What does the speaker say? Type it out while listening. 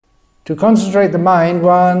To concentrate the mind,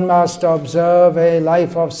 one must observe a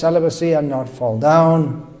life of celibacy and not fall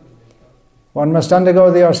down. One must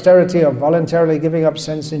undergo the austerity of voluntarily giving up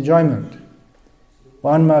sense enjoyment.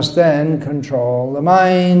 One must then control the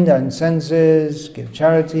mind and senses, give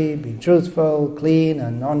charity, be truthful, clean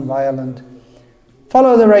and non-violent,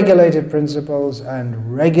 follow the regulated principles,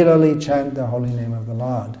 and regularly chant the holy name of the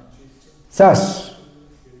Lord. Thus,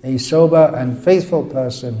 a sober and faithful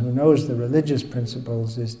person who knows the religious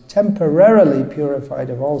principles is temporarily purified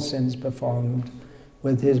of all sins performed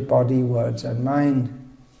with his body, words, and mind.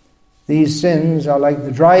 These sins are like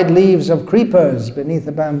the dried leaves of creepers beneath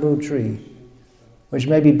a bamboo tree, which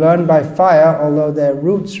may be burned by fire, although their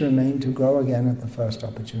roots remain to grow again at the first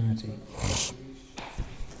opportunity.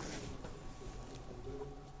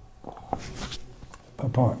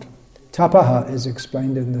 Purport. Tapaha is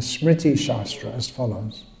explained in the Smriti Shastra as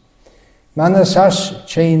follows. Manasas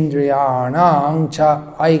chendriyanam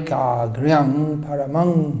cha aikagryam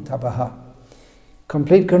paramang tapaha.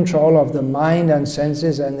 Complete control of the mind and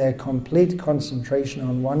senses and their complete concentration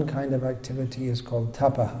on one kind of activity is called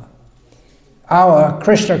tapaha. Our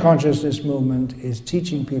Krishna consciousness movement is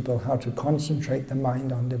teaching people how to concentrate the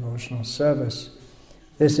mind on devotional service.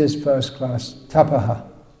 This is first class tapaha.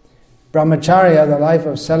 Brahmacharya, the life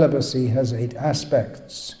of celibacy, has 8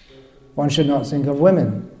 aspects. One should not think of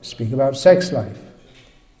women, speak about sex life,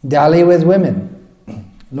 dally with women,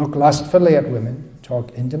 look lustfully at women,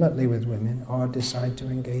 talk intimately with women, or decide to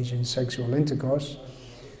engage in sexual intercourse,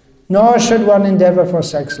 nor should one endeavor for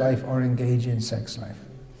sex life or engage in sex life.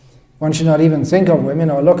 One should not even think of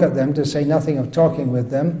women or look at them, to say nothing of talking with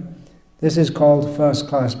them. This is called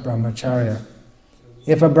first-class brahmacharya.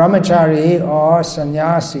 If a brahmachari or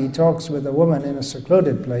sannyasi talks with a woman in a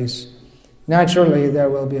secluded place, naturally there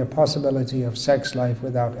will be a possibility of sex life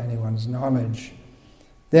without anyone's knowledge.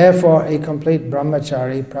 Therefore, a complete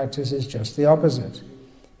brahmachari practices just the opposite.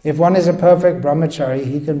 If one is a perfect brahmachari,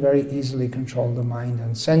 he can very easily control the mind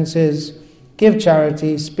and senses, give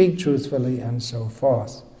charity, speak truthfully, and so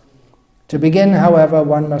forth. To begin, however,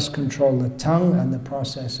 one must control the tongue and the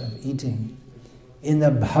process of eating. In the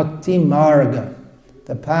bhakti marga,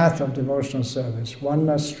 the path of devotional service, one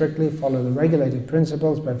must strictly follow the regulated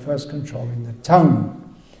principles by first controlling the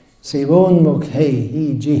tongue. Sivun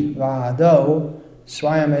mukhehi jihvado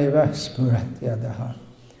swayameva spuratyadaha.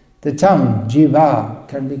 The tongue, jiva,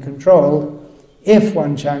 can be controlled if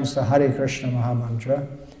one chants the Hare Krishna Mahamantra,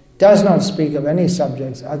 does not speak of any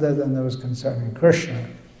subjects other than those concerning Krishna,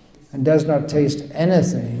 and does not taste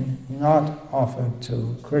anything not offered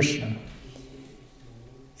to Krishna.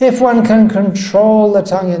 If one can control the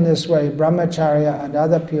tongue in this way, brahmacharya and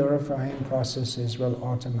other purifying processes will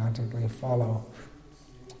automatically follow.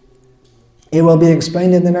 It will be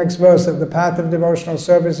explained in the next verse that the path of devotional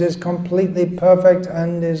service is completely perfect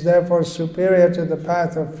and is therefore superior to the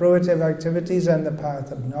path of fruitive activities and the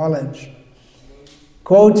path of knowledge.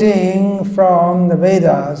 Quoting from the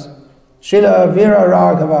Vedas, Srila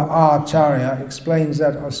Viraraghava Acharya explains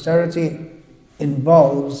that austerity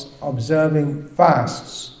involves observing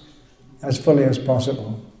fasts as fully as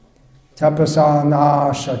possible.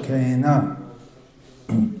 Tapasana shakena.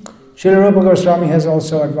 Srila Rupa Goswami has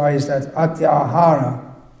also advised that atyahara,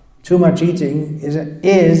 too much eating,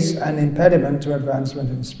 is an impediment to advancement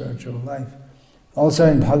in spiritual life. Also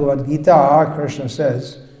in Bhagavad Gita, Krishna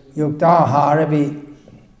says, Yuktahara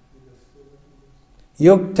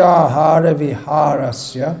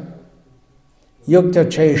viharasya, yukta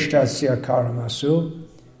cheshtasya karmasu,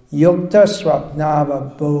 yukta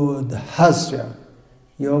swapnava bodhasya,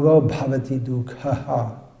 yogo bhavati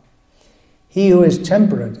dukhaha. He who is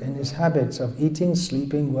temperate in his habits of eating,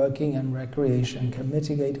 sleeping, working, and recreation can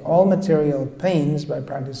mitigate all material pains by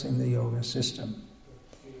practicing the yoga system.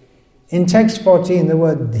 In text 14, the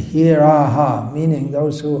word dhiraha, meaning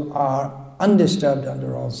those who are undisturbed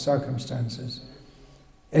under all circumstances,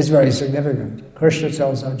 is very significant. Krishna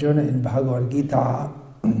tells Arjuna in Bhagavad Gita,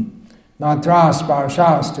 Matra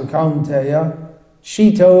sparshas kaunteya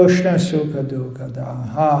shitoshna sukha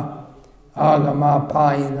dukadaha agama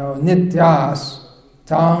payino nityas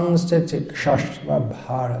tams titikshashva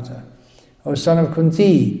bharata. O son of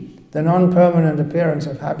Kunti, the non-permanent appearance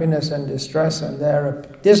of happiness and distress and their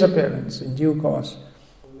disappearance in due course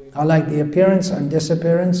are like the appearance and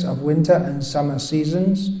disappearance of winter and summer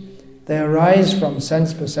seasons. They arise from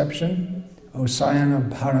sense perception, O scion of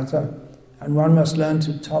Bharata, and one must learn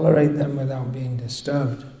to tolerate them without being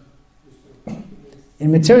disturbed.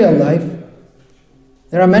 In material life,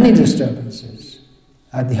 there are many disturbances.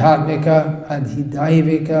 Adhyatmika,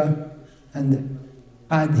 adhidaivika, and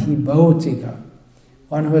adhibautika.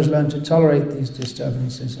 One who has learned to tolerate these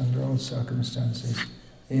disturbances under all circumstances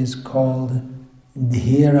is called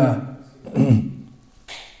Dhira.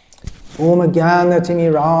 Om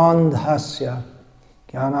Jnanatirmirandhasya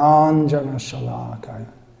Jnananjana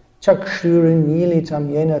Shalakaya Chakshurimilitam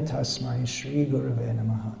Yena Tasmai Shri Gurave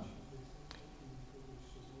Namaha.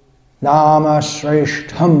 Nama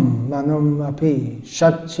Shreshtham Manum Api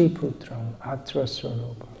Shachi Putram Atra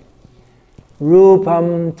Swarupa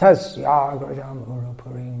Rupam Tasyagajam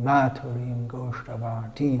Urupurim Maturim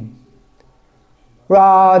Goshtavartim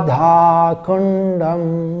Radha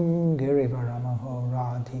Kundam Girivaramaho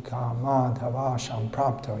Radhika Madhavasham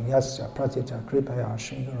Prapto Yasya Pratita Kripaya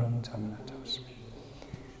Shri Gurum Tamnatasmi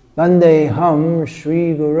Vandeham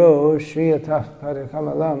Shri Guru Shri Ataf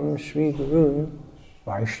Padakamalam Shri Gurun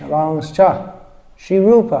Vaishnavangscha Shri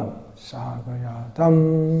Rupam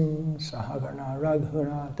Sagayatam Sahagana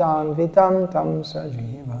Raghunatan Vitam Tam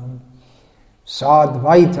Sajivam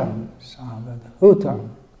Sadvaitam Savadhutam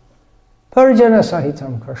Parjana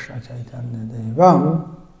Sahitam Krishna Chaitanya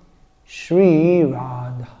Devam Shri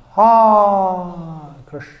Radha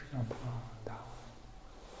Krishna Pada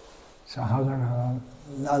Sahagana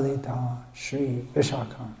Lalita Shri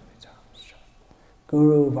Vishakhan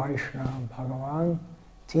Guru Vaishnava Bhagavan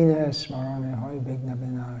Tine Smarane Hoy Bigna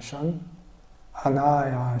Vinashan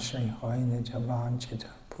Anayashe Hoy Nijavan Chita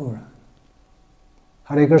Puran.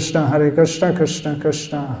 Hare Krishna, Krishna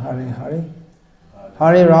Krishna, Hare Hare,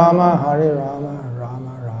 Hare Rama,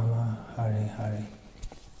 Rama Rama, Hare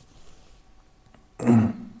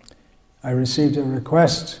Hare. I received a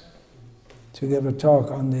request to give a talk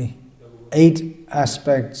on the 8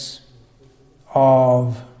 aspects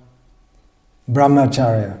of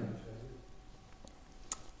Brahmacharya.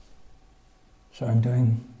 So I'm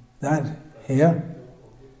doing that here.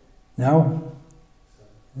 Now,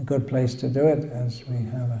 a good place to do it, as we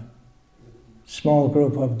have a small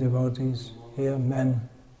group of devotees here, men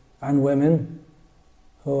and women,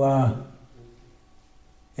 who are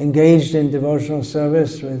engaged in devotional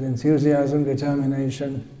service with enthusiasm,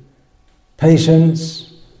 determination,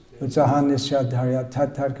 patience, utsaha nisya dharya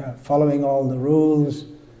tat, following all the rules,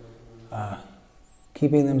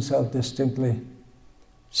 keeping themselves distinctly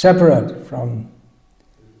separate from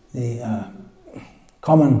the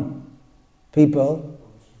common people,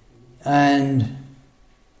 and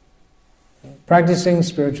practicing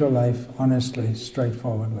spiritual life honestly,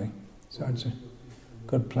 straightforwardly. So it's a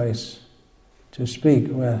good place to speak,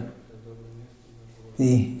 where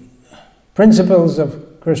the principles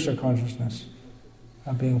of Krishna consciousness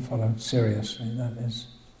are being followed seriously. That is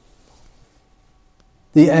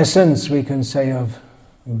the essence, we can say, of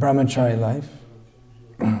Brahmacharya life,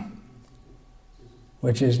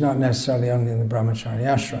 which is not necessarily only in the Brahmacharya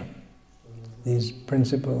ashram. These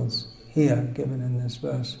principles here, given in this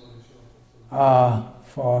verse, are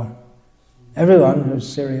for everyone who's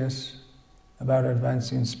serious about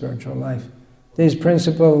advancing spiritual life. These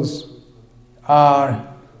principles are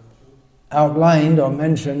outlined or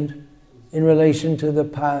mentioned in relation to the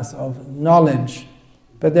path of knowledge,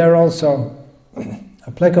 but they're also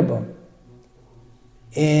applicable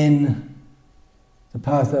in the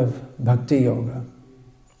path of bhakti yoga.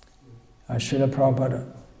 Srila Prabhupada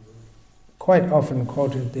quite often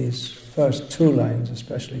quoted these first 2 lines,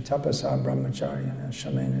 especially tapasa brahmacharya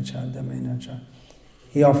shamena cha damena cha.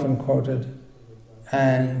 He often quoted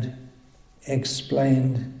and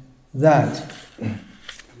explained that.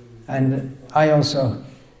 And I also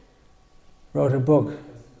wrote a book,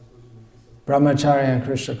 Brahmacharya and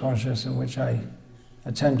Krishna Consciousness, in which I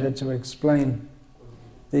attempted to explain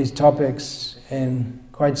these topics in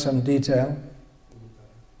quite some detail.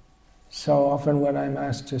 So often when I'm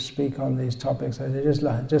asked to speak on these topics, I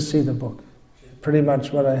say, just see the book. Pretty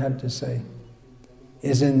much what I had to say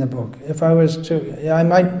is in the book. If I was to, I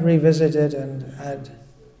might revisit it and add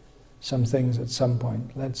some things at some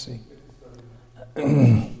point. Let's see.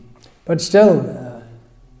 But still,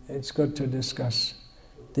 it's good to discuss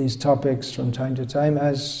these topics from time to time,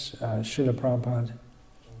 as Srila Prabhupada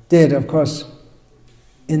did. Of course,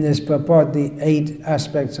 in this purport, the 8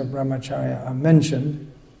 aspects of Brahmacharya are mentioned.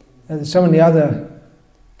 And so many other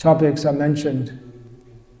topics are mentioned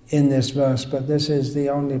in this verse, but this is the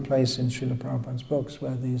only place in Srila Prabhupada's books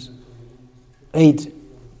where these 8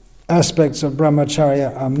 aspects of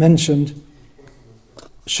Brahmacharya are mentioned.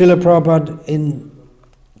 Srila Prabhupada in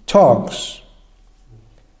talks,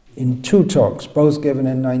 in 2 talks, both given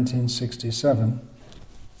in 1967,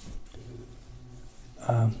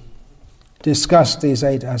 discussed these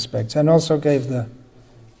 8 aspects and also gave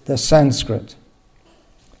the Sanskrit.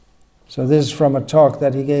 So this is from a talk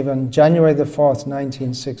that he gave on January the 4th,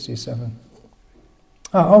 1967.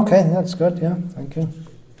 Oh, okay, that's good, yeah, thank you.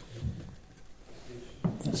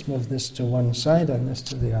 Let's move this to one side and this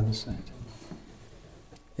to the other side.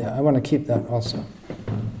 Yeah, I want to keep that also.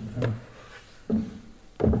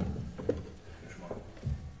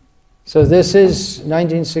 So this is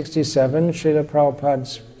 1967, Srila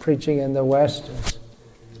Prabhupada's preaching in the West.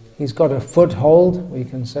 He's got a foothold, we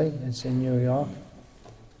can say. It's in New York.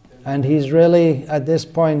 And he's really, at this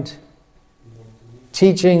point,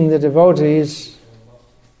 teaching the devotees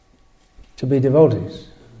to be devotees,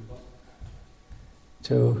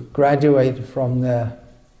 to graduate from their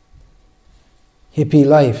hippie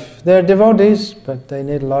life. They're devotees, but they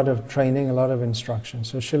need a lot of training, a lot of instruction.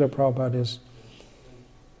 So Srila Prabhupada is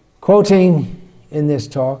quoting in this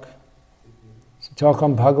talk, it's a talk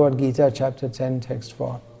on Bhagavad Gita, chapter 10, text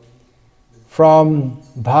 4, from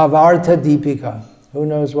Bhavartha Deepika. Who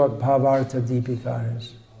knows what Bhavartha Deepika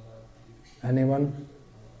is? Anyone?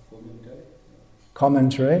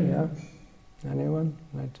 Commentary, yeah? Anyone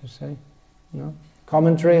like to say? No?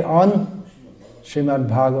 Commentary on Srimad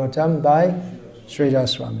Bhagavatam by Sridhar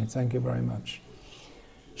Swami. Thank you very much.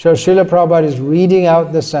 So Srila Prabhupada is reading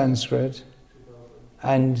out the Sanskrit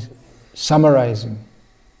and summarizing.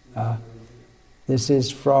 This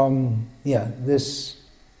is from, this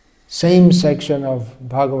same section of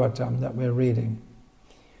Bhagavatam that we're reading.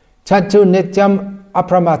 Tatu nityam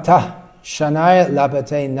apramatah shanaya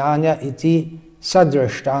labate nanya iti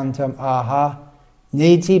sadrashtantam aha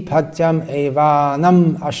neti patyam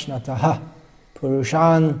evanam ashnataha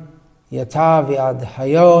purushan yata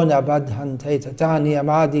vyadhayo nabadhante tata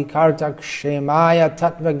niyamadi kartak shemaya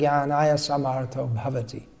tattva jnanaya samartho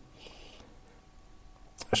bhavati.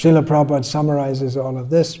 Srila Prabhupada summarizes all of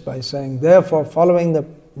this by saying, therefore, following the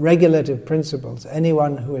regulative principles,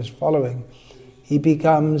 anyone who is following, he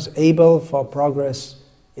becomes able for progress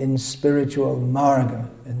in spiritual marga,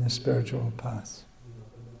 in the spiritual path.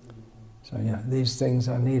 So these things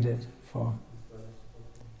are needed for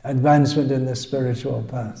advancement in the spiritual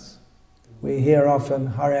path. We hear often,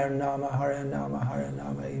 Hare Nama, Hare Nama, Hare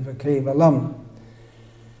Nama, Eva Kevalam.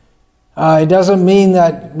 It doesn't mean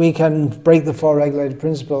that we can break the four regulated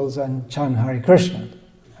principles and chant Hare Krishna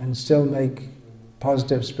and still make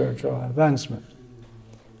positive spiritual advancement.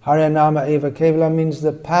 Hare Nama Eva Kevalam means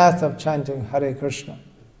the path of chanting Hare Krishna.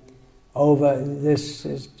 This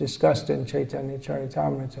is discussed in Chaitanya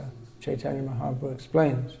Charitamrita. Chaitanya Mahaprabhu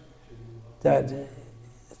explains that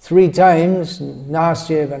 3 times,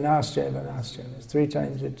 nastyeva, nastyeva, nastyeva, 3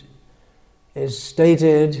 times it is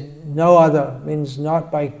stated, no other, means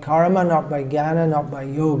not by karma, not by jnana, not by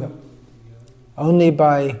yoga, only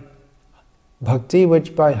by bhakti,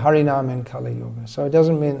 which by harinam and kali yoga. So it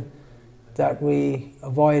doesn't mean that we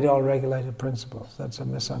avoid all regulated principles. That's a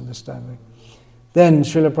misunderstanding. Then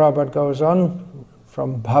Srila Prabhupada goes on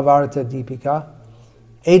from Bhavartha Deepika,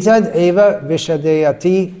 Etad eva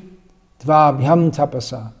vishadeyati dvabhyam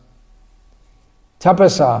tapasa.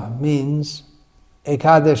 Tapasa means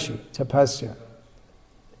Ekadashi, tapasya.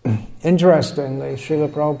 Interestingly, Srila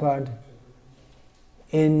Prabhupada,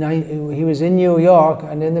 he was in New York,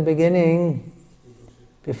 and in the beginning,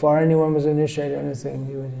 before anyone was initiated or anything,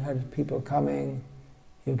 he would have people coming,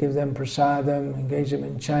 he would give them prasadam, engage them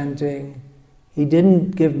in chanting. He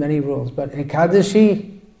didn't give many rules, but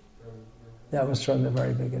Ekadashi, that was from the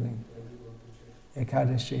very beginning.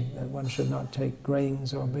 Ekadashi, that one should not take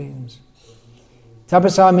grains or beans.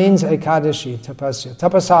 Tapasa means Ekadashi, tapasya.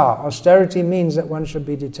 Tapasa, austerity, means that one should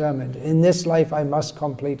be determined. In this life I must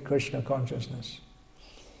complete Krishna consciousness.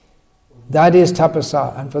 That is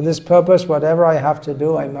tapasa, and for this purpose, whatever I have to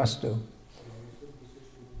do, I must do.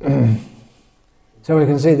 So we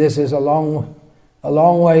can see this is a long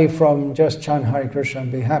way from just chant Hare Krishna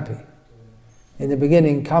and be happy. In the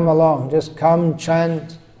beginning, come along, just come,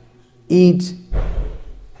 chant, eat.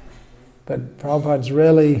 But Prabhupada's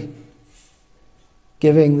really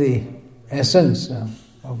giving the essence now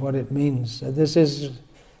of what it means. So this is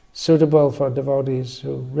suitable for devotees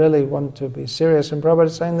who really want to be serious. And Prabhupada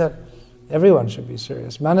is saying that everyone should be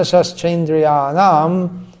serious. Manasas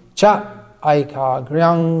chendriyanam cha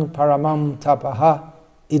aikagryang paramam tapaha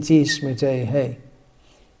iti smritehe.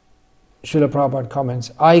 Srila Prabhupada comments,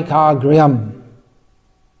 aikagryam.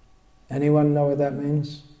 Anyone know what that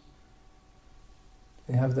means?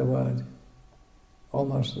 They have the word,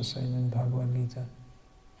 almost the same in Bhagavad Gita.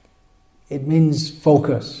 It means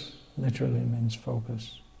focus, literally means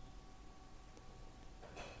focus.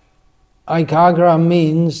 Aikagra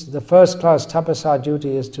means the first class tapasa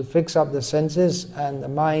duty is to fix up the senses and the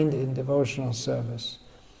mind in devotional service.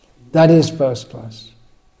 That is first class.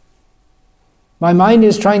 My mind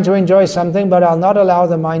is trying to enjoy something, but I'll not allow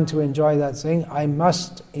the mind to enjoy that thing. I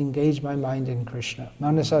must engage my mind in Krishna.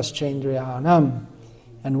 Manasas chendriyanam.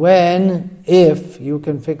 And if you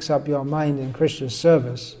can fix up your mind in Krishna's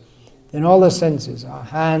service, then all the senses, our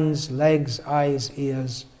hands, legs, eyes,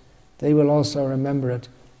 ears, they will also remember it.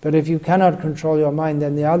 But if you cannot control your mind,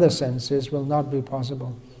 then the other senses will not be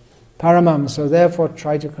possible. Paramam, so therefore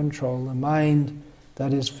try to control the mind,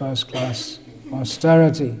 that is first class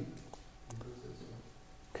austerity.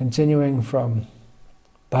 Continuing from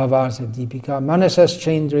Bhavavarta Deepika, Manasas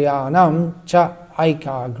Chendriyanam cha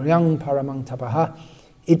aikagryam paramang tapaha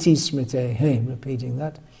iti smritehe, repeating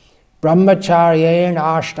that. Brahmacharyen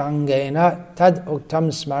ashtangena tad uktam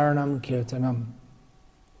smaranam kirtanam.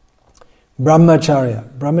 Brahmacharya.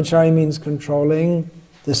 Brahmacharya means controlling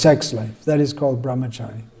the sex life. That is called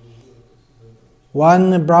brahmachari.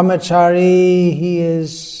 One brahmachari, he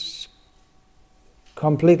is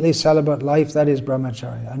completely celibate life, that is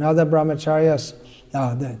brahmacharya. Another brahmacharya,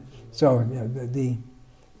 the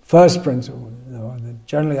first principle, or the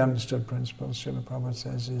generally understood principle, Srila Prabhupada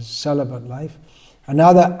says, is celibate life.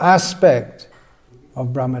 Another aspect of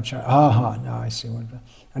brahmacharya, now I see what.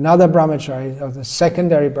 Another brahmachari, or the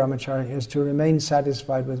secondary brahmachari, is to remain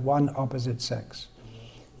satisfied with one opposite sex,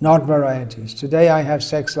 not varieties. Today I have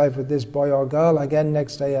sex life with this boy or girl, again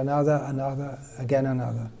next day another, again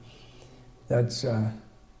another. That's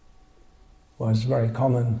was very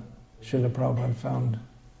common, Srila Prabhupada found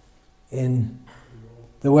in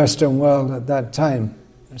the Western world at that time,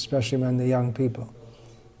 especially among the young people,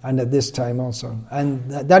 and at this time also. And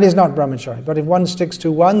that is not brahmachari. But if one sticks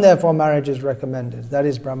to one, therefore marriage is recommended. That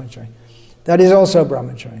is brahmachari. That is also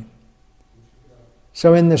brahmachari.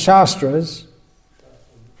 So in the Shastras,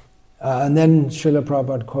 and then Srila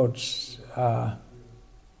Prabhupada quotes,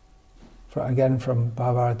 again from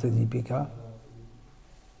Bhavavarta Deepika,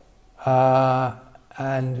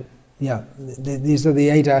 these are the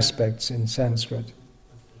 8 aspects in Sanskrit.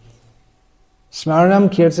 Smaranam,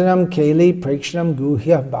 kirtanam, keli, prekshanam,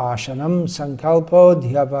 guhya, bhashanam, sankalpo,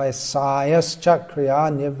 dhyavasayas, chakriya,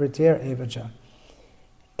 nivritir, evacha.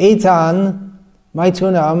 Etan,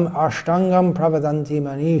 maitunam, ashtangam, pravadanti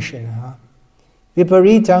manishinaha.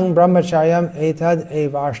 Viparitang, brahmacharyam, etad,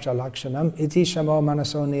 evashta lakshanam, iti shamo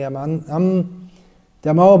manaso niyamanam,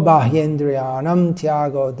 damo bahyendriyanam,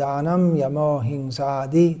 tyago danam, yamo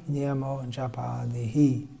hingsadi, niyamo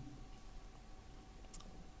japadihi.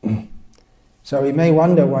 So we may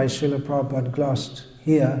wonder why Srila Prabhupada glossed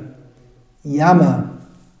here yama.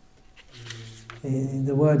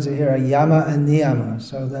 The words here are yama and niyama.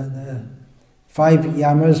 So the 5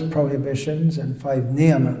 yamas, prohibitions, and 5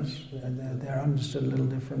 niyamas. They're understood a little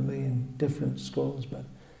differently in different schools, but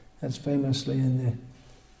that's famously in the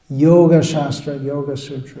Yoga Shastra, Yoga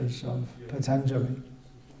Sutras of Patanjali.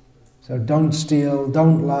 So don't steal,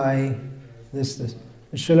 don't lie, this.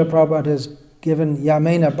 Srila Prabhupada has given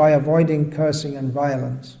yamena by avoiding cursing and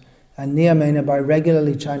violence, and niyamena by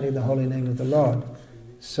regularly chanting the holy name of the Lord.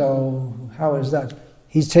 So how is that?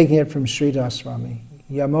 He's taking it from Sridhar Swami.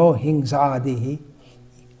 Yamo hingsadihi.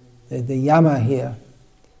 The yama here,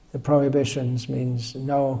 the prohibitions, means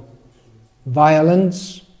no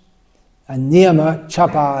violence, and niyama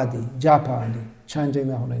japadi, chanting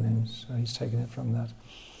the holy names. So he's taking it from that.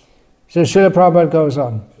 So Srila Prabhupada goes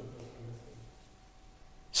on.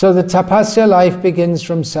 So the tapasya life begins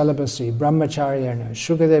from celibacy, brahmacharya.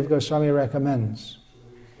 Shukadev Goswami recommends.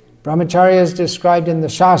 Brahmacharya is described in the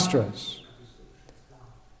Shastras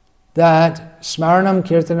that smaranam,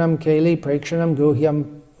 kirtanam, keli, prekshanam, guhya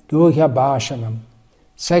bhashanam.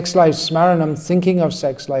 Sex life, smaranam, thinking of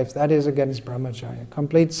sex life, that is against brahmacharya.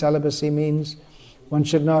 Complete celibacy means one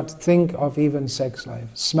should not think of even sex life.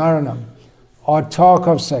 Smaranam, or talk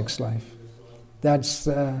of sex life. That's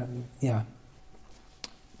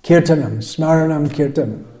Kirtanam, smaranam,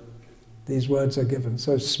 kirtanam. These words are given.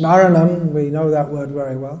 So smaranam, we know that word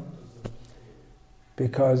very well,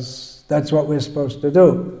 because that's what we're supposed to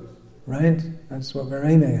do, right? That's what we're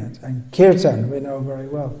aiming at. And kirtan, we know very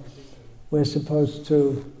well. We're supposed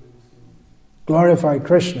to glorify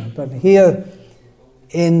Krishna. But here,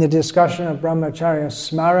 in the discussion of brahmacharya,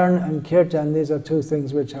 smaran and kirtan, these are 2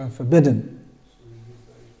 things which are forbidden.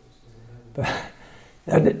 But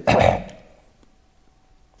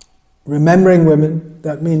remembering women,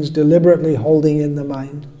 that means deliberately holding in the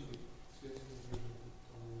mind.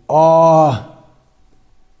 Or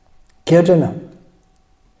kirtana.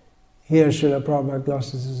 Here Srila Prabhupada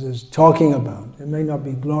glosses is talking about. It may not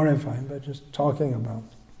be glorifying, but just talking about.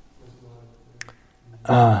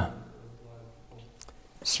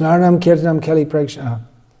 Smaranam, kirtanam, keli, preksha.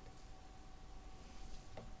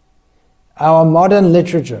 Our modern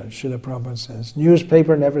literature, Srila Prabhupada says,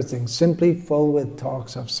 newspaper and everything, simply full with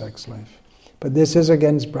talks of sex life. But this is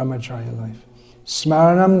against brahmacharya life.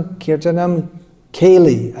 Smaranam, kirtanam,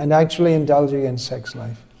 Keli, and actually indulging in sex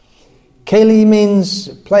life. Keli means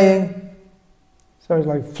playing, so it's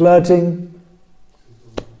like flirting,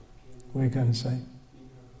 we can say.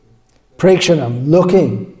 Prekshanam,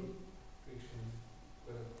 looking,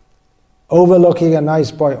 overlooking a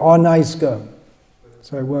nice boy or nice girl.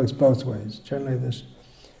 So it works both ways. Generally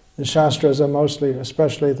the Shastras are mostly,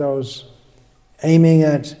 especially those aiming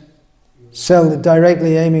at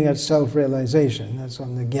directly aiming at self-realization. That's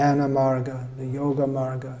on the Jnana Marga, the Yoga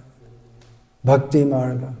Marga, Bhakti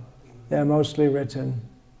Marga. They're mostly written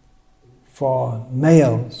for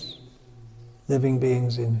males, living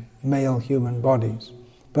beings in male human bodies.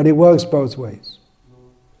 But it works both ways.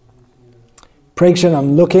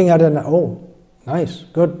 Prekshanam, looking at nice,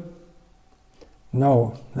 good.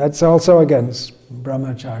 No, that's also against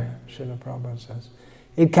Brahmacharya, Srila Prabhupada says.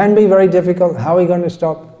 It can be very difficult. How are we going to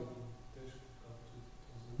stop?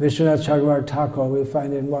 Vishwanath Chakravarti Thakur, we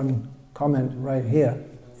find in one comment right here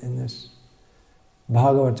in this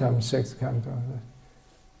Bhagavatam 6th canto.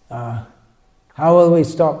 How will we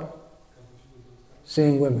stop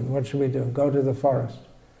seeing women? What should we do? Go to the forest.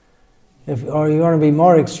 Or you want to be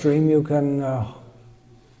more extreme, you can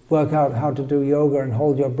work out how to do yoga and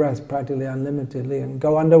hold your breath practically unlimitedly and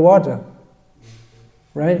go underwater.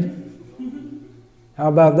 Right? How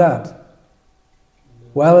about that?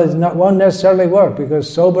 Well, it won't necessarily work,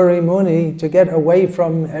 because Sobari Muni, to get away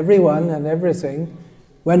from everyone and everything,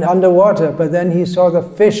 went underwater, but then he saw the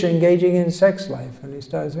fish engaging in sex life, and he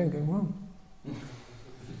started thinking, well,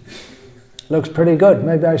 looks pretty good,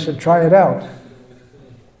 maybe I should try it out.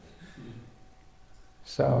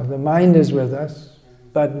 So the mind is with us,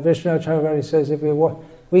 but Vishnu Chakravarti says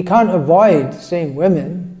we can't avoid seeing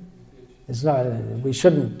women. It's not, we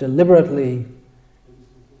shouldn't deliberately,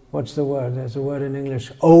 what's the word? There's a word in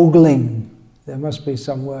English, ogling. There must be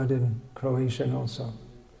some word in Croatian also.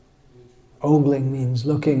 Ogling means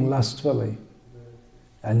looking lustfully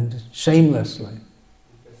and shamelessly.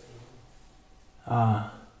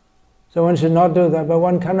 So one should not do that, but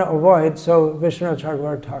one cannot avoid. So Vishnu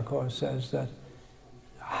Chakravarti Thakur says that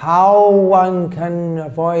how one can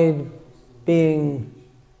avoid being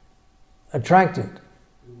attracted.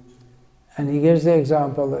 And he gives the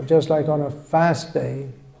example that just like on a fast day,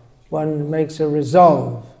 one makes a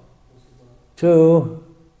resolve to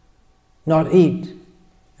not eat.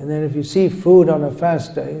 And then if you see food on a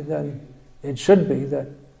fast day, then it should be that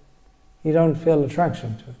you don't feel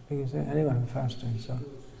attraction to it. Because anyway, I'm fasting, so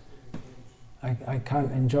I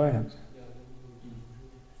can't enjoy it.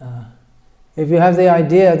 If you have the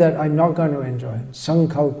idea that I'm not going to enjoy it,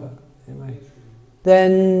 sankalpa,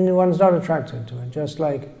 then one's not attracted to it. Just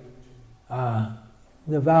like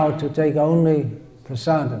the vow to take only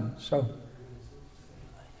prasadam. So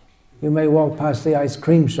you may walk past the ice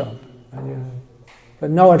cream shop,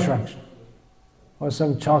 but no attraction. Or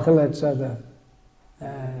some chocolates or the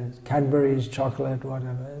Cadbury's chocolate,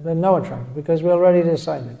 whatever, but no attraction, because we already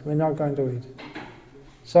decided we're not going to eat it.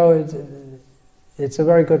 So it's a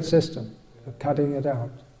very good system for cutting it out.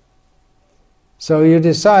 So you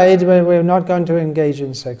decide we're not going to engage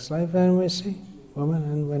in sex life, and we see women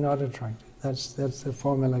and we're not attracted. That's the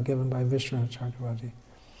formula given by Vishnu Chakravarti.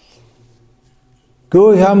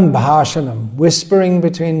 Guhyam bhashanam, whispering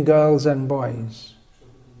between girls and boys.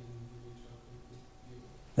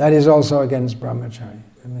 That is also against brahmacharya.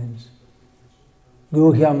 It means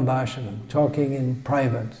guhyam bhashanam, talking in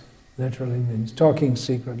private, literally means talking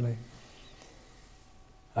secretly.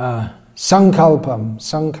 Sankalpam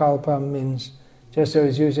means, just as I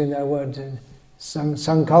was using that word,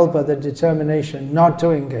 sankalpa, the determination not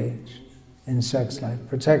to engage in sex life,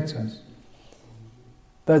 protects us.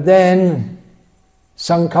 But then,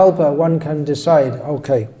 sankalpa, one can decide,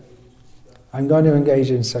 okay, I'm going to engage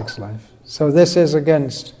in sex life. So this is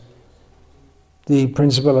against the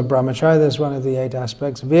principle of brahmacharya. That's one of the 8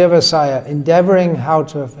 aspects. Vyavasaya,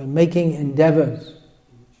 making endeavors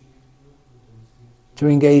to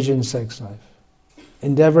engage in sex life.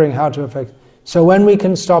 Endeavoring how to affect. So when we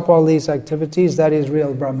can stop all these activities, that is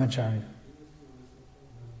real brahmacharya.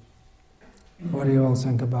 What do you all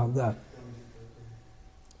think about that?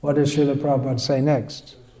 What does Srila Prabhupada say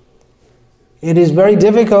next? It is very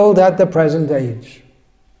difficult at the present age.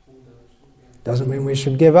 Doesn't mean we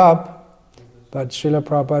should give up, but Srila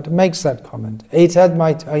Prabhupada makes that comment. In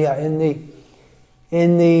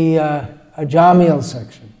the Ajamil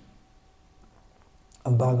section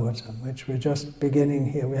of Bhagavatam, which we're just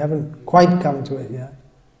beginning here. We haven't quite come to it yet.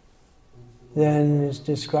 Then it's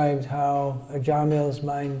described how Ajamil's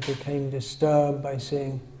mind became disturbed by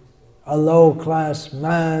seeing a low-class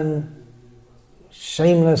man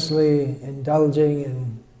shamelessly indulging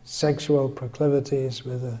in sexual proclivities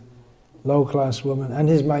with a low-class woman, and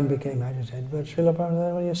his mind became agitated. But Srila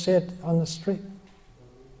Prabhupada, when you see it on the street,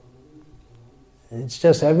 it's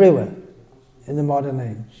just everywhere in the modern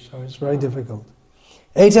age, so it's very difficult.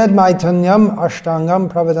 Etad maitanyam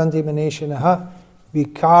ashtangam pravadanti maneshinaha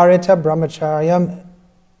vikarita brahmacharyam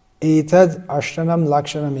etad ashtanam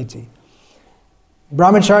lakshanamiti.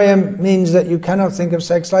 Brahmacharya means that you cannot think of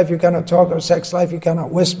sex life, you cannot talk of sex life, you cannot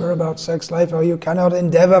whisper about sex life, or you cannot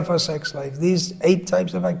endeavor for sex life. These 8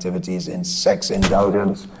 types of activities in sex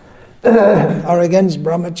indulgence are against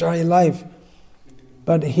brahmacharya life.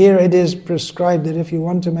 But here it is prescribed that if you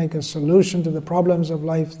want to make a solution to the problems of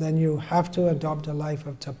life, then you have to adopt a life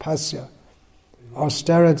of tapasya,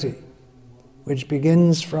 austerity, which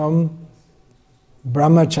begins from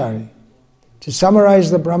brahmacharya. To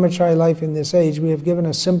summarize the brahmacharya life in this age, we have given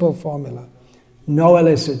a simple formula. No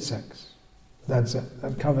illicit sex. That's it.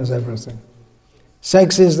 That covers everything.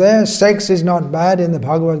 Sex is there. Sex is not bad. In the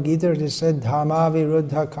Bhagavad Gita it is said, dharma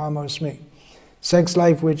viruddha kamosmi. Sex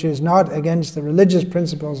life which is not against the religious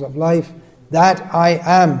principles of life, that I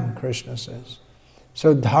am, Krishna says.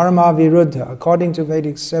 So dharma viruddha, according to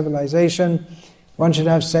Vedic civilization, one should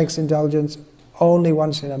have sex indulgence only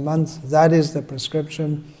once in a month. That is the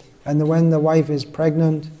prescription. And when the wife is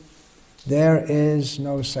pregnant, there is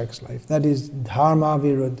no sex life. That is dharma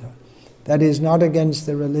viruddha. That is not against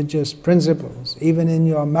the religious principles. Even in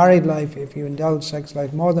your married life, if you indulge sex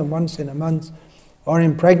life more than once in a month, or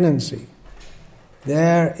in pregnancy,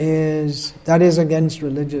 that is against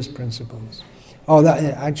religious principles. Oh,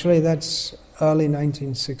 that's early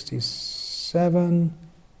 1967.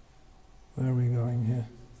 Where are we going here?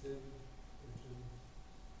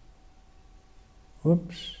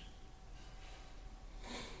 Whoops.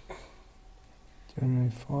 January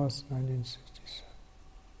 4th, 1967.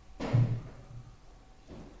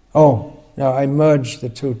 Oh, no, I merged the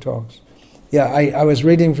 2 talks. Yeah, I was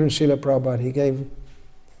reading from Srila Prabhupada. He gave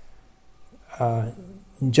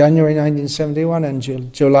January 1971 and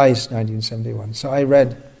July 1971. So I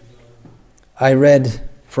read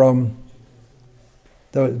from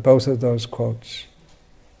both of those quotes.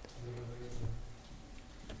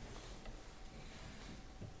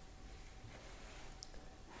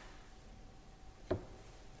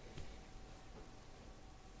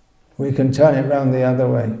 We can turn it round the other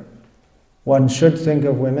way. One should think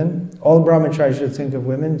of women. All brahmacharis should think of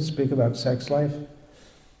women, speak about sex life.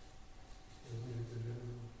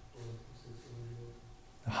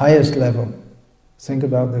 The highest level, think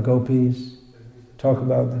about the gopis, talk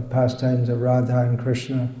about the pastimes of Radha and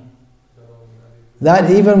Krishna. That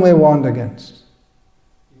even we warned against.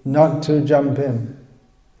 Not to jump in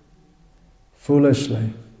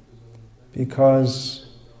foolishly, because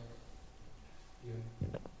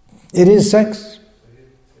it is sex.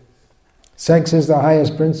 Sex is the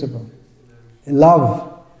highest principle.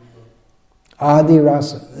 Love. Adi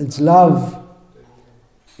rasa. It's love.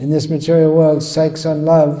 In this material world, sex and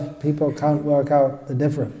love, people can't work out the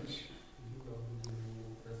difference.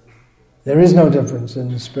 There is no difference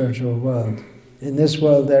in the spiritual world. In this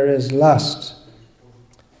world there is lust.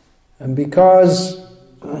 And because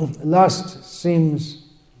lust seems,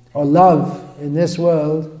 or love in this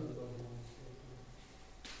world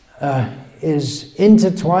is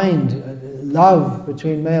intertwined, love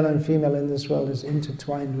between male and female in this world is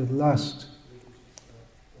intertwined with lust.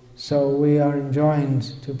 So we are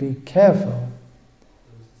enjoined to be careful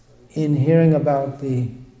in hearing about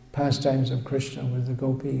the pastimes of Krishna with the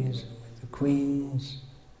gopis, with the queens,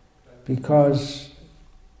 because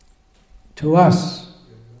to us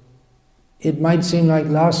it might seem like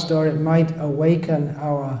lust, or it might awaken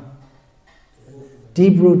our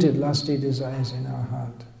deep-rooted lusty desires in our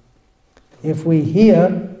heart. If we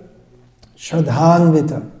hear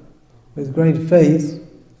Shraddhanvita, with great faith,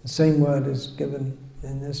 the same word is given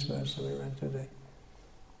in this verse that we read today.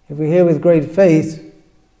 If we hear with great faith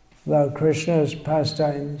about Krishna's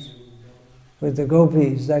pastimes with the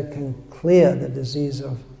gopis, that can clear the disease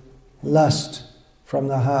of lust from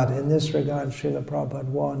the heart. In this regard, Srila Prabhupada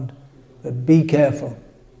warned that be careful.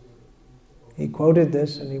 He quoted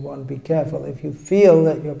this and he warned, be careful. If you feel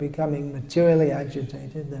that you're becoming materially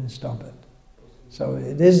agitated, then stop it. So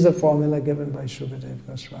it is the formula given by Shukadev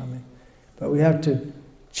Goswami. But we have to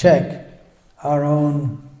check our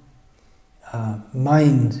own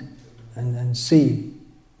mind and see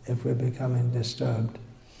if we're becoming disturbed.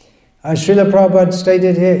 As Srila Prabhupada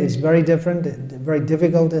stated here, it's very different, very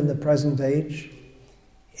difficult in the present age.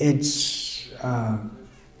 It's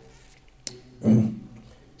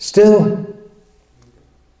still,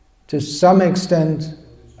 to some extent,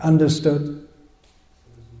 understood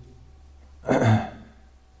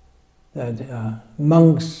that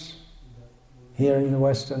monks, here in the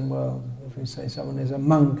Western world. If we say someone is a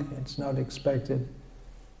monk, it's not expected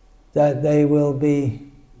that they will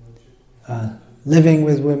be living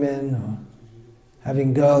with women or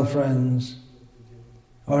having girlfriends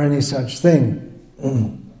or any such thing.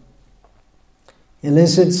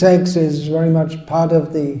 Illicit sex is very much part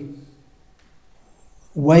of the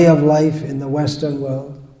way of life in the Western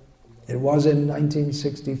world. It was in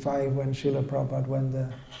 1965 when Srila Prabhupada went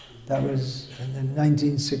there. That was in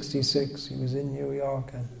 1966. He was in New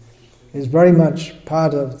York, and it's very much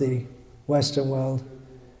part of the Western world.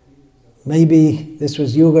 Maybe this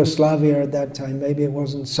was Yugoslavia at that time. Maybe it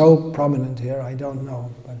wasn't so prominent here. I don't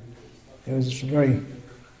know, but it was very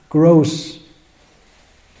gross.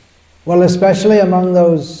 Well, especially among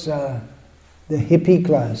those the hippie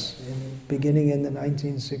class, beginning in the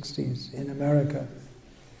 1960s in America.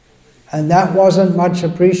 And that wasn't much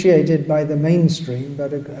appreciated by the mainstream,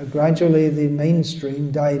 but gradually the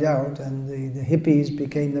mainstream died out and the hippies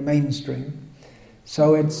became the mainstream.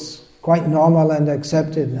 So it's quite normal and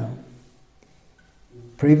accepted now.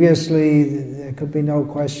 Previously, there could be no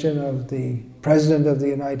question of the President of the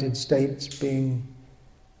United States being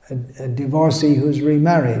a divorcee who's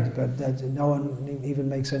remarried, but that no one even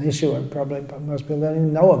makes an issue, and probably most people don't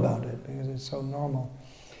even know about it because it's so normal.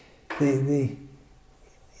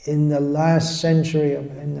 In the last century,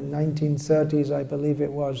 in the 1930s, I believe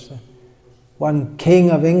it was, one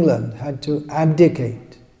king of England had to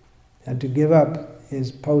abdicate, had to give up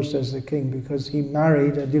his post as the king because he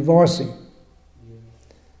married a divorcee.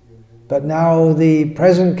 But now the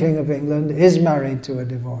present king of England is married to a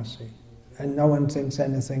divorcee, and no one thinks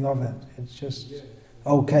anything of it. It's just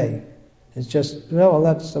okay. It's just, well,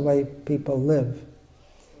 that's the way people live.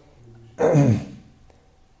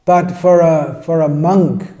 But for a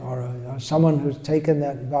monk or someone who's taken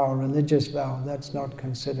that vow, religious vow, that's not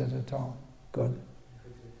considered at all good.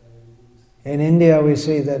 In India, we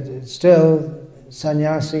see that it's still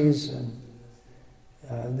sannyasis, and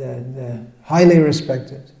they're highly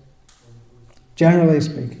respected, generally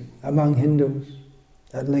speaking, among Hindus,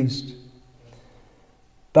 at least.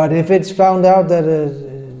 But if it's found out that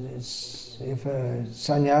if a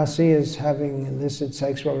sannyasi is having illicit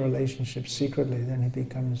sexual relationships secretly, then he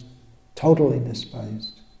becomes totally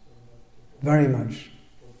despised. Very much.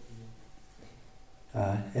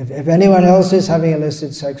 If anyone else is having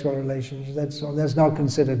illicit sexual relations, that's not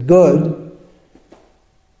considered good.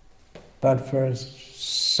 But for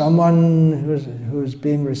someone who's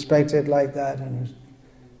being respected like that and who's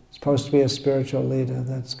supposed to be a spiritual leader,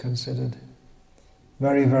 that's considered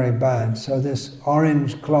very, very bad. So this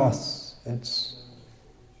orange cloth, it's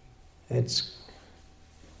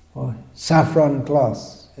saffron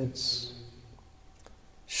cloth. It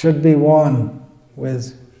should be worn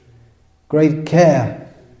with great care.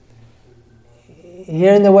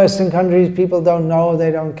 Here in the Western countries, people don't know,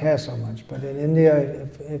 they don't care so much. But in India,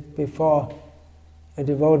 if before a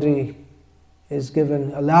devotee is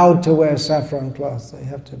allowed to wear saffron cloth, they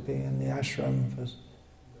have to be in the ashram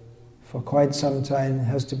for quite some time. It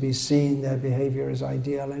has to be seen their behavior is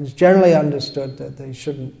ideal, and it's generally understood that they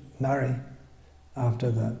shouldn't marry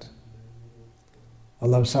after that.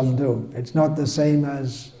 Although some do. It's not the same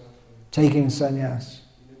as taking sannyas,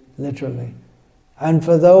 literally. And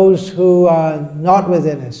for those who are not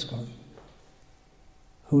within ISKCON,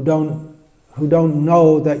 who don't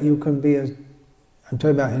know that you can be I'm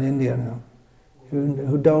talking about in India now,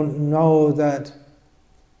 who don't know that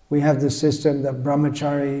we have the system that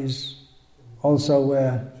brahmacharis also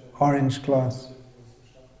wear orange cloth,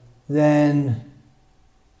 then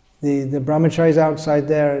the brahmacharis outside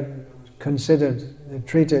there they're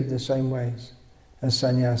treated the same ways as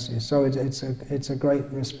sannyasis. So it's a great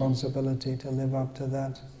responsibility to live up to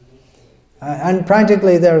that. And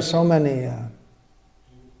practically there are so many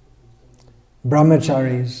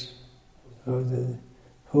brahmacharis who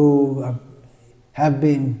have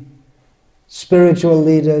been spiritual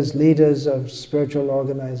leaders of spiritual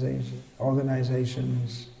organizations.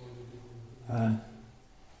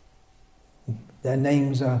 Their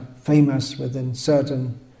names are famous within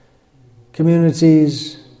certain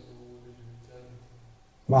communities.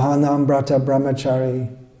 Mahanambrata Brahmachari,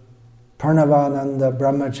 Parnavananda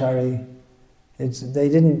Brahmachari. They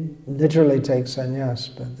didn't literally take sannyas,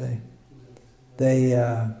 but they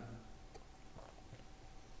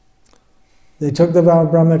took the vow of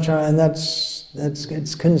brahmacharya, and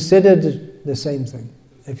it's considered the same thing.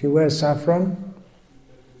 If you wear saffron,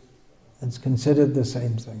 it's considered the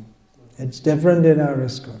same thing. It's different in our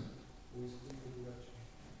ISKCON.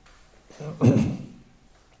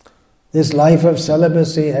 This life of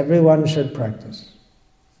celibacy, everyone should practice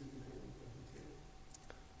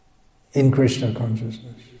in Krishna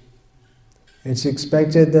consciousness. It's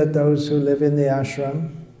expected that those who live in the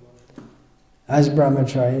ashram as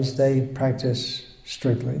brahmacharis, they practice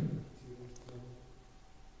strictly.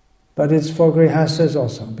 But it's for grihasthas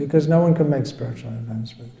also, because no one can make spiritual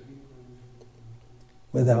advancement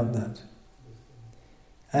without that.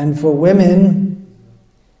 And for women,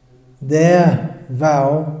 their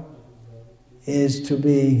vow is to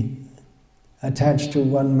be attached to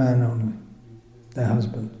one man only, their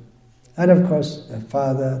husband. And of course, their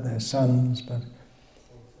father, their sons, but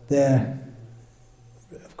their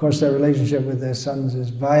relationship with their sons is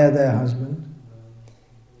via their husband.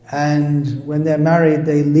 And when they're married,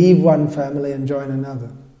 they leave one family and join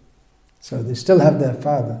another. So they still have their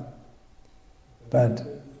father,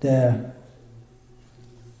 but their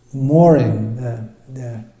mooring,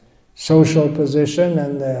 their social position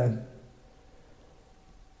and their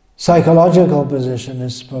psychological position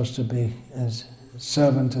is supposed to be as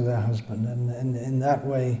servant to their husband. And in that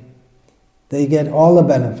way, they get all the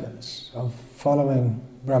benefits of following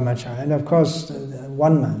brahmacharya. And of course,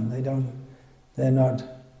 one man, they're not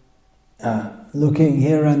looking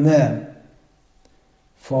here and there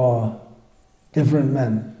for different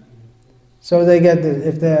men. So they get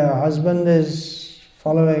if their husband is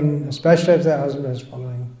following, especially if their husband is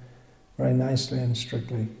following very nicely and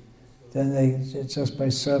strictly, then it's just by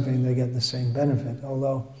serving they get the same benefit.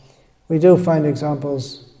 Although we do find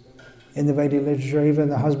examples in the Vedic literature, even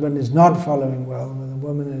the husband is not following well, when the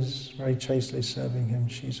woman is very chastely serving him,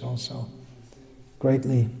 she's also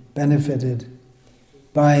greatly benefited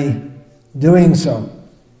by doing so.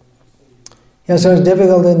 Yeah, so it's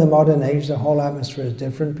difficult in the modern age, the whole atmosphere is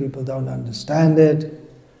different, people don't understand it.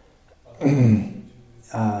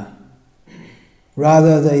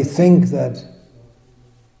 Rather they think that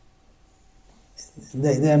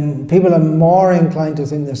people are more inclined to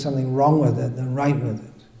think there's something wrong with it than right with it.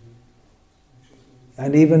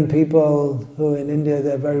 And even people who in India,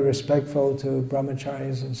 they're very respectful to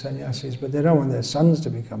brahmacharis and sannyasis, but they don't want their sons to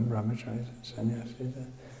become brahmacharis and sannyasis.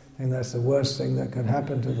 I think that's the worst thing that could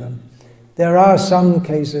happen to them. There are some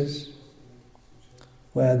cases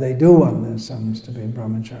where they do want their sons to be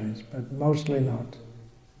brahmacharis, but mostly not.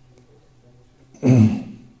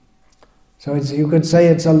 So you could say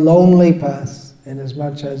it's a lonely path, in as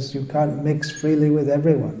much as you can't mix freely with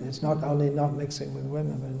everyone. It's not only not mixing with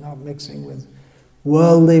women, but not mixing with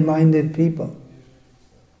worldly-minded people.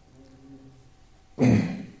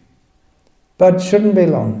 But shouldn't be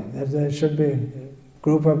lonely. There should be a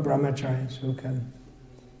group of brahmacharis who can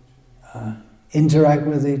interact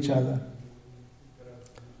with each other.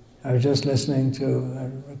 I was just listening to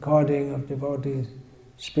a recording of devotees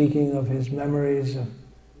speaking of his memories of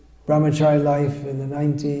brahmachari life in the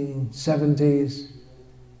 1970s,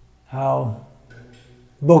 how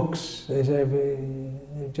books, they say,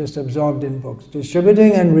 just absorbed in books,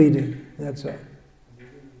 distributing and reading, that's all.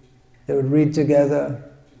 They would read together,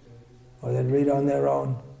 or they'd read on their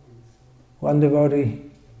own. One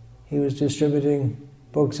devotee, he was distributing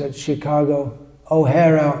books at Chicago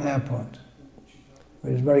O'Hare Airport,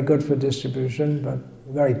 which is very good for distribution, but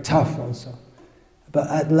very tough also. But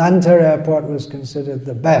Atlanta Airport was considered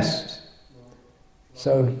the best.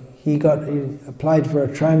 So he applied for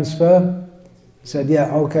a transfer. He said, yeah,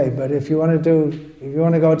 okay, but if you want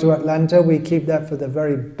to go to Atlanta, we keep that for the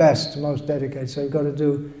very best, most dedicated. So you've got to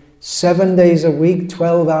do 7 days a week,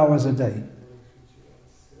 12 hours a day.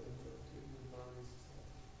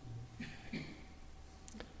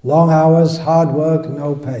 Long hours, hard work,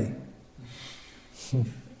 no pay.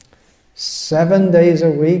 7 days a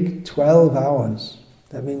week, 12 hours.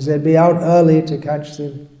 That means they'd be out early to catch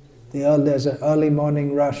there's an early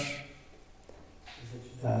morning rush.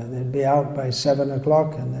 They'd be out by 7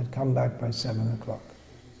 o'clock and they'd come back by 7 o'clock.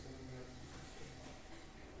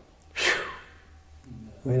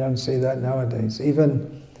 We don't see that nowadays.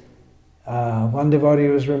 Even one devotee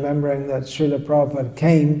was remembering that Srila Prabhupada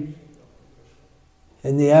came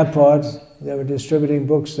in the airport. They were distributing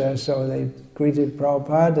books there, so they greeted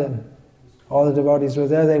Prabhupada and all the devotees were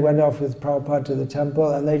there. They went off with Prabhupada to the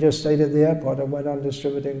temple and they just stayed at the airport and went on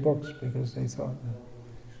distributing books because they thought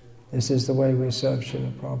this is the way we serve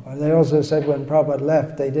Srila Prabhupada. They also said when Prabhupada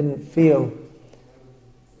left, they didn't feel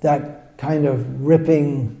that kind of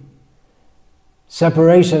ripping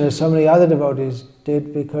separation as so many other devotees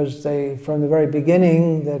did, because from the very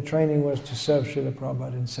beginning, their training was to serve Srila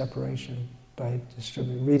Prabhupada in separation by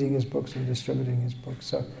reading his books and distributing his books.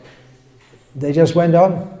 So they just went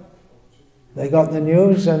on. They got the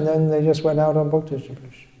news and then they just went out on book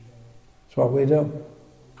distribution. That's what we do.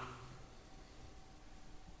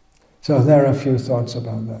 So there are a few thoughts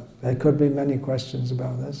about that. There could be many questions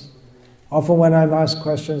about this. Often when I'm asked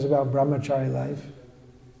questions about brahmachari life,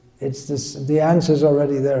 It's this, the answer's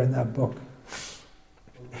already there in that book.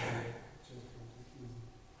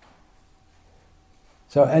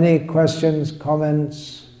 So any questions,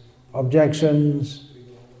 comments, objections?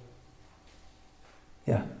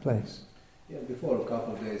 Yeah, please. Yeah, before a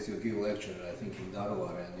couple of days you give lecture, I think in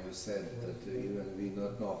Darwar, and you said that even we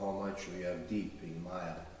don't know how much we are deep in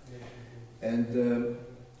Maya. And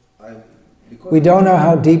we don't know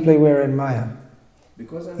how deeply we're in Maya.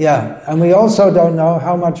 Yeah, and we also don't know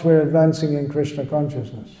how much we're advancing in Krishna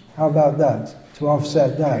consciousness. How about that, to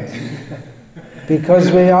offset that?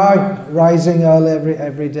 Because we are rising early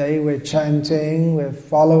every day, we're chanting, we're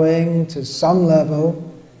following to some level.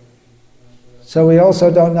 So we also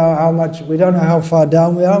don't know how much, we don't know how far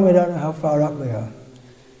down we are, we don't know how far up we are.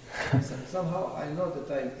 Somehow I know that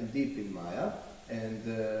I'm deep in Maya, and...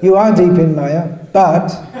 You are deep in Maya, but...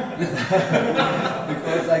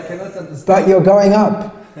 because I cannot understand... But you're going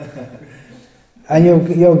up. And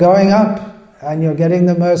you're going up, and you're getting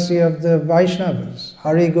the mercy of the Vaishnavas,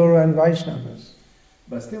 Hari Guru and Vaishnavas.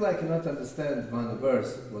 But still I cannot understand one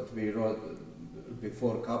verse, what we wrote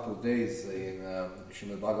before a couple of days in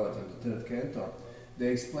Srimad Bhagavatam, the third canto. They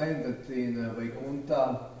explained that in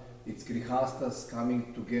Vaikuntha, it's grihastas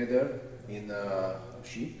coming together in a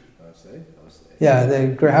ship, I say. Yeah,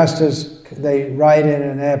 the grihastas, they ride in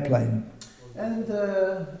an airplane. And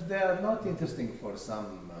they are not interesting for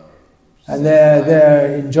some... and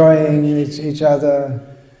they're enjoying each other.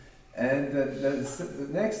 And the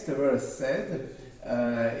next verse said,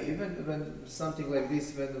 even when something like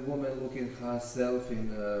this, when a woman looking herself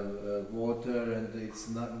in water, and it's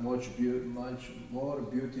not much more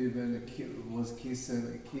beauty when was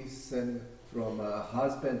kissing from a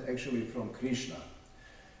husband, actually from Krishna.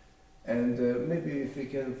 And maybe if we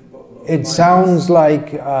can... It sounds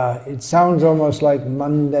like, it sounds almost like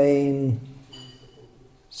mundane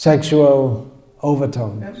sexual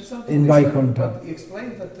overtone in Vaikuntha. But he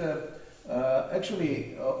explained that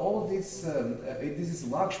actually all this, this is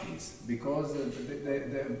Lakshmi's, because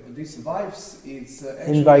these wives, it's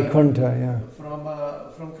actually in Vaikuntha, yeah.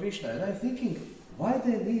 From Krishna. And I'm thinking, why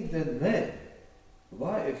they need a man?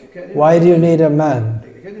 Why do you need a man?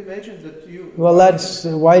 Can you imagine that you... Well,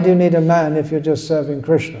 why do you need a man if you're just serving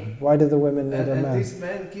Krishna? Why do the women need a man? This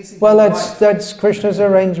man kissing well, that's Krishna's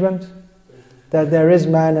arrangement, that there is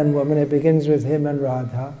man and woman. It begins with him and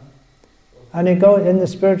Radha. And it goes in the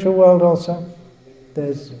spiritual world also.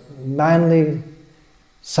 There's manly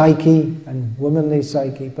psyche and womanly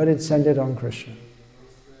psyche, but it's centered on Krishna.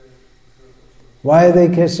 Why are they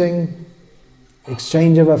kissing?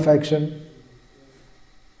 Exchange of affection.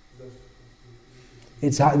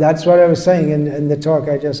 That's what I was saying in the talk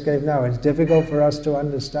I just gave now. It's difficult for us to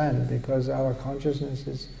understand because our consciousness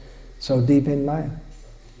is so deep in Maya.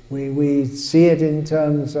 We see it in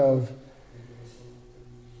terms of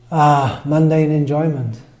mundane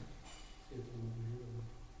enjoyment.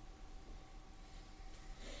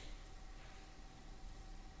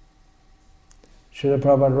 Srila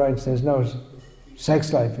Prabhupada writes, there's no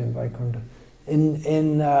sex life in Vaikuntha.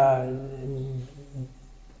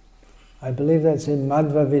 I believe that's in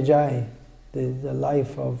Madhva Vijay, the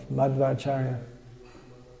life of Madhvacharya.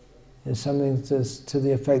 There's something to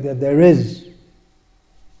the effect that there is.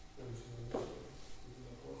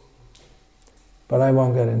 But I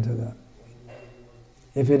won't get into that.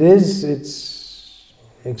 If it is, it's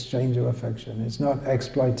exchange of affection. It's not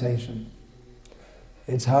exploitation.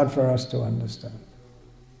 It's hard for us to understand.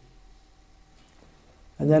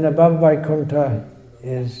 And then above Vaikuntha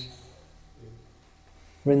is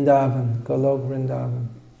Vrindavan, Golok Vrindavan.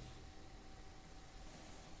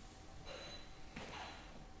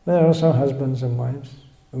 There are also husbands and wives.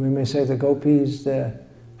 And we may say the gopis, they're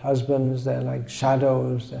husbands, they're like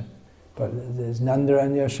shadows. But there's Nanda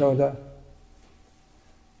and Yashoda,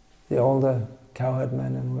 the older cowherd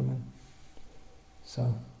men and women.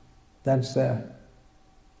 So that's there.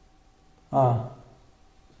 My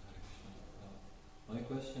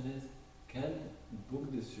question is, can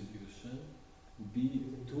book distribution be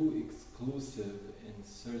too exclusive in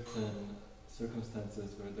certain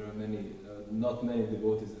circumstances where there are not many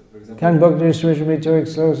devotees? For example, can book distribution be too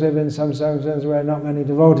exclusive in some circumstances where not many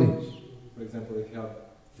devotees? For example, if you have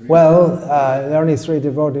there are only 3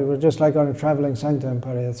 devotees. We're just like on a traveling sanctuary,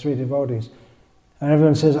 there are 3 devotees. And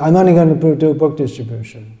everyone says, I'm only going to do book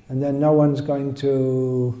distribution. And then no one's going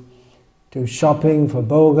to do shopping for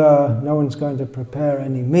bhoga, no one's going to prepare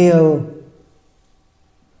any meal.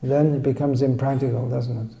 Then it becomes impractical,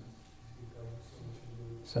 doesn't it?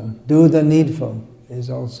 So, do the needful is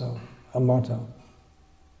also a motto.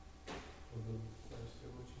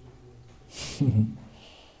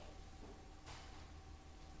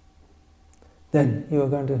 Then you were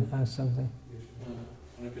going to ask something.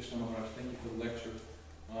 Hare Krishna Maharaj, thank you for the lecture.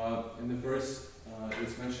 In the verse,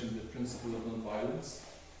 it's mentioned the principle of non-violence.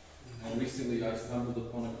 And recently I stumbled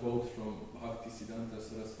upon a quote from Bhaktisiddhanta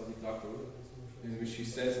Saraswati Thakur, in which he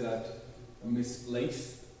says that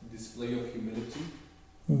misplaced display of humility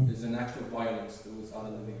is an act of violence towards other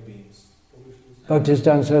living beings.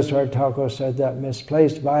 Bhaktisiddhanta Saraswati Thakur said that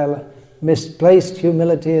misplaced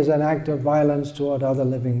humility is an act of violence toward other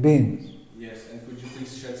living beings. Yes, and could you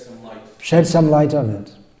please shed some light? Shed some light on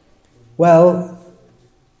it. Well,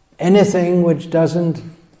 anything which doesn't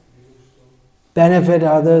benefit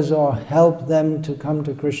others or help them to come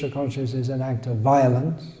to Krishna consciousness is an act of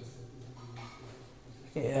violence.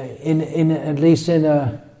 At least in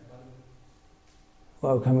a,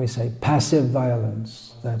 what can we say, passive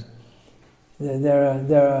violence. That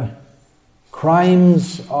there are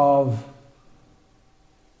crimes of,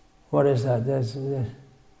 what is that? There's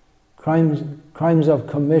crimes of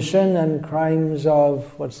commission and crimes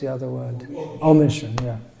of, what's the other word? Omission,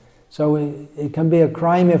 yeah. So it can be a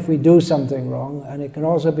crime if we do something wrong, and it can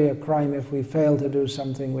also be a crime if we fail to do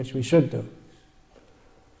something which we should do.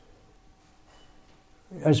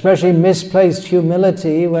 Especially misplaced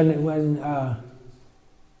humility, when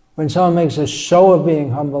someone makes a show of being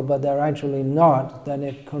humble but they're actually not, then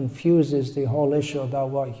it confuses the whole issue about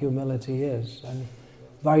what humility is. And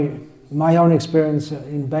by my own experience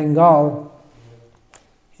in Bengal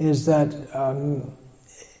is that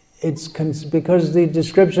it's because the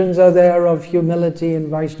descriptions are there of humility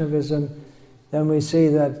in Vaishnavism, then we see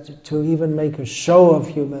that to even make a show of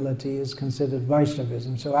humility is considered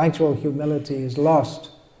Vaishnavism. So actual humility is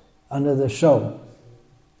lost under the show.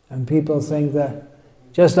 And people think that,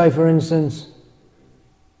 just like for instance,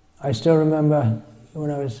 I still remember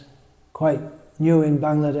when I was quite new in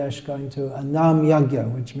Bangladesh going to a Nam Yagya,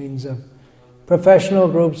 which means professional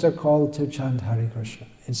groups are called to chant Hare Krishna.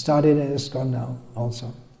 It started in ISKCON now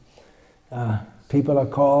also. People are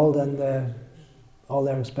called and all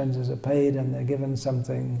their expenses are paid and they're given some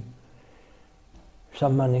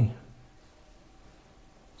money.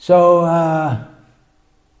 So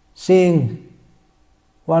seeing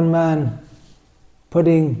one man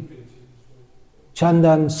putting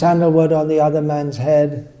chandan, sandalwood on the other man's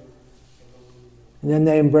head, and then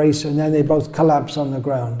they embrace and then they both collapse on the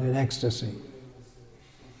ground in ecstasy.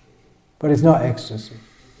 But it's not ecstasy,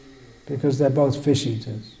 because they're both fish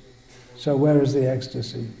eaters. So where is the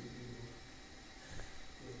ecstasy?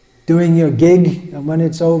 Doing your gig, and when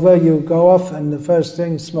it's over, you go off, and the first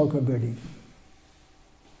thing, smoke a bidi.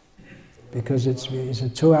 Because it's a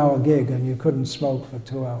 2-hour gig, and you couldn't smoke for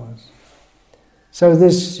 2 hours. So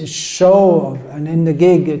this show, and in the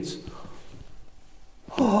gig, it's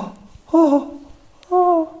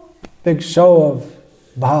big show of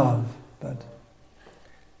bhav,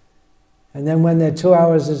 and then when their 2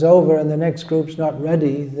 hours is over and the next group's not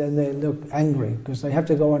ready, then they look angry because they have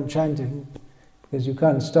to go on chanting because you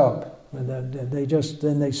can't stop. And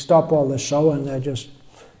then they stop all the show and they're just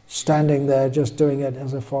standing there, just doing it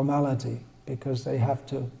as a formality because they have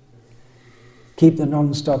to keep the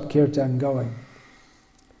non-stop kirtan going.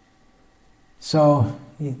 So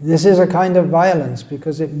this is a kind of violence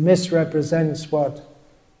because it misrepresents what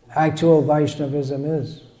actual Vaishnavism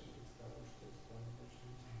is.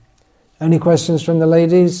 Any questions from the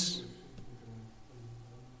ladies?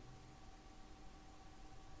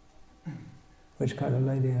 Which kind of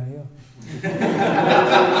lady are you?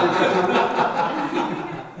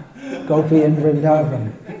 Gopi in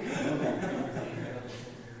Vrindavan.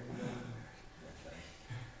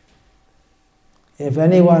 If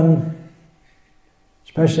anyone,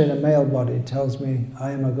 especially in a male body, tells me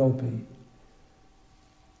I am a gopi,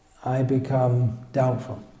 I become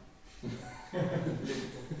doubtful.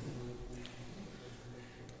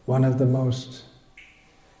 One of the most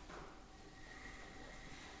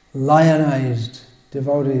lionized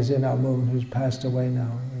devotees in our movement who's passed away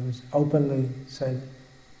now, who's openly said,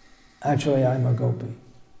 actually I'm a gopi.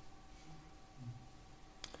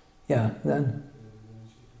 Yeah, then?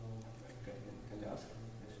 Can I ask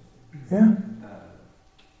a question? Yeah.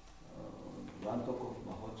 One talk of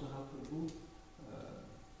Mahotsaha Prabhu,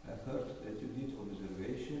 I heard that you did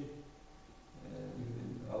observation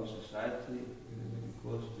in our society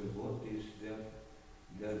because the devotees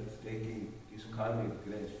they're taking his karmic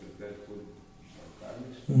grace prepared for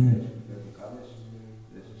karmics,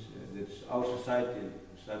 that's our society in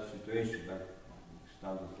such situation like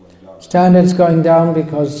standards going down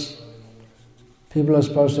because people are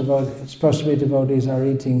supposed to be devotees are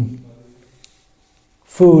eating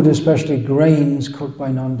food, especially grains cooked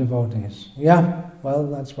by non-devotees. Yeah, well,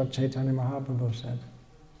 that's what Chaitanya Mahaprabhu said.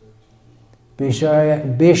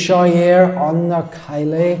 Bishoyer onna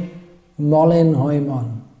kaile molin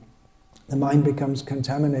hoimon. The mind becomes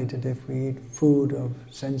contaminated if we eat food of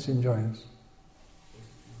sense enjoyance.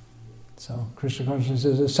 So Krishna consciousness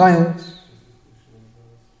is a science.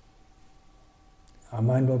 Our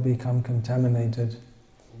mind will become contaminated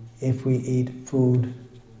if we eat food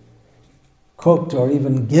cooked or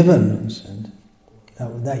even given,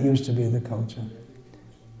 and that used to be the culture,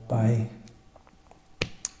 by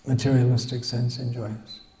materialistic sense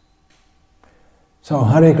enjoyance. So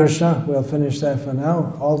Hare Krishna, we'll finish there for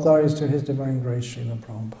now. All glories to His Divine Grace, Srila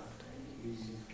Prabhupada.